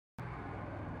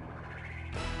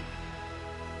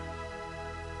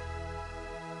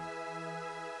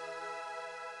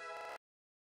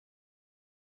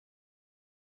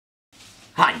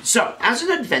Hi, so as an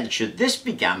adventure, this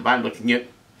began by looking at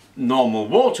normal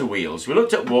water wheels. We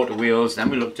looked at water wheels,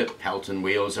 then we looked at Pelton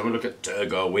wheels, then we looked at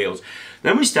Turgo wheels.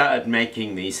 Then we started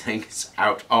making these things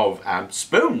out of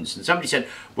spoons. And somebody said,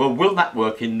 well, will that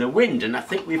work in the wind? And I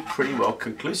think we've pretty well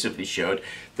conclusively showed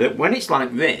that when it's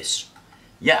like this,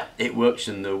 yeah, it works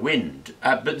in the wind.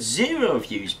 But zero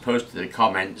of you posted a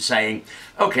comment saying,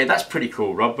 okay, that's pretty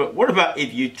cool, Rob, but what about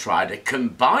if you tried a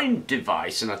combined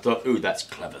device? And I thought, ooh, that's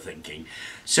clever thinking.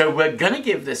 So we're going to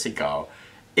give this a go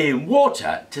in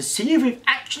water to see if we've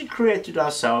actually created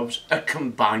ourselves a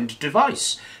combined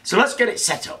device. So let's get it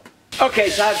set up. Okay,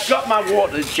 so I've got my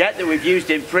water jet that we've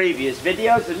used in previous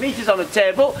videos. The meter's on the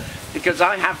table because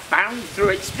I have found through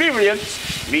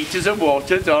experience meters and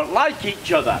water don't like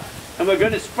each other. And we're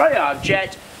going to spray our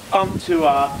jet onto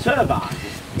our turbine.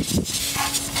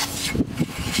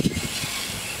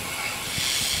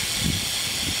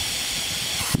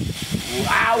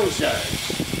 Wowzers!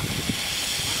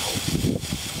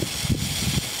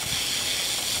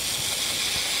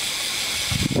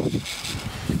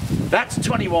 That's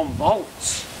 21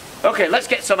 volts. Okay, let's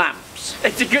get some amps.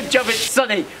 It's a good job it's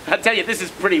sunny. I tell you, this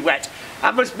is pretty wet. I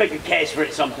must make a case for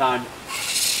it sometime.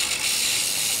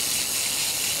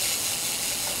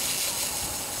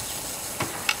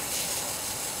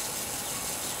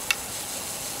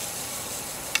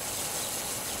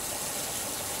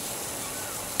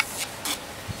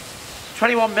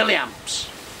 $21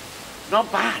 milliamps.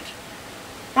 Not bad.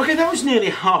 Okay, that was nearly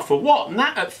half a watt, and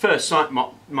that at first sight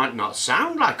might not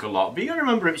sound like a lot, but you got to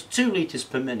remember it's 2 litres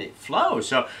per minute flow,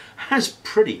 so that's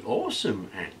pretty awesome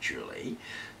actually.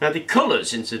 Now the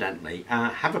colours, incidentally,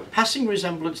 have a passing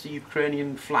resemblance to the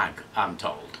Ukrainian flag, I'm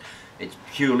told. It's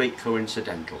purely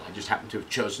coincidental. I just happen to have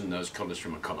chosen those colours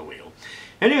from a colour wheel.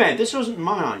 Anyway, this wasn't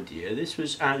my idea, this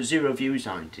was Zero View's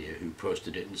idea, who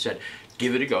posted it and said,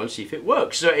 give it a go and see if it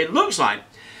works. So it looks like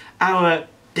our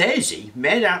daisy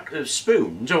made out of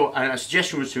spoons, or a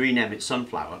suggestion was to rename it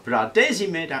Sunflower, but our daisy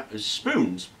made out of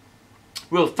spoons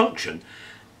will function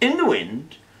in the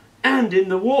wind and in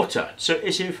the water. So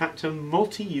it's in fact a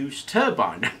multi-use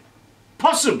turbine.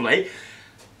 Possibly,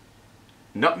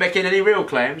 not making any real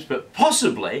claims, but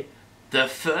possibly the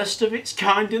first of its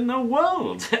kind in the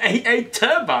world. A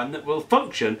turbine that will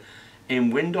function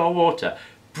in wind or water.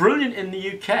 Brilliant in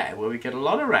the UK where we get a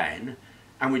lot of rain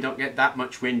and we don't get that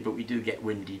much wind, but we do get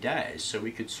windy days, so we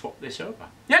could swap this over.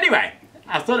 Anyway,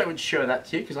 I thought I would show that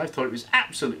to you because I thought it was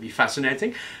absolutely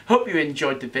fascinating. Hope you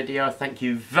enjoyed the video. Thank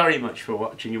you very much for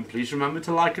watching, and please remember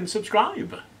to like and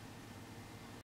subscribe.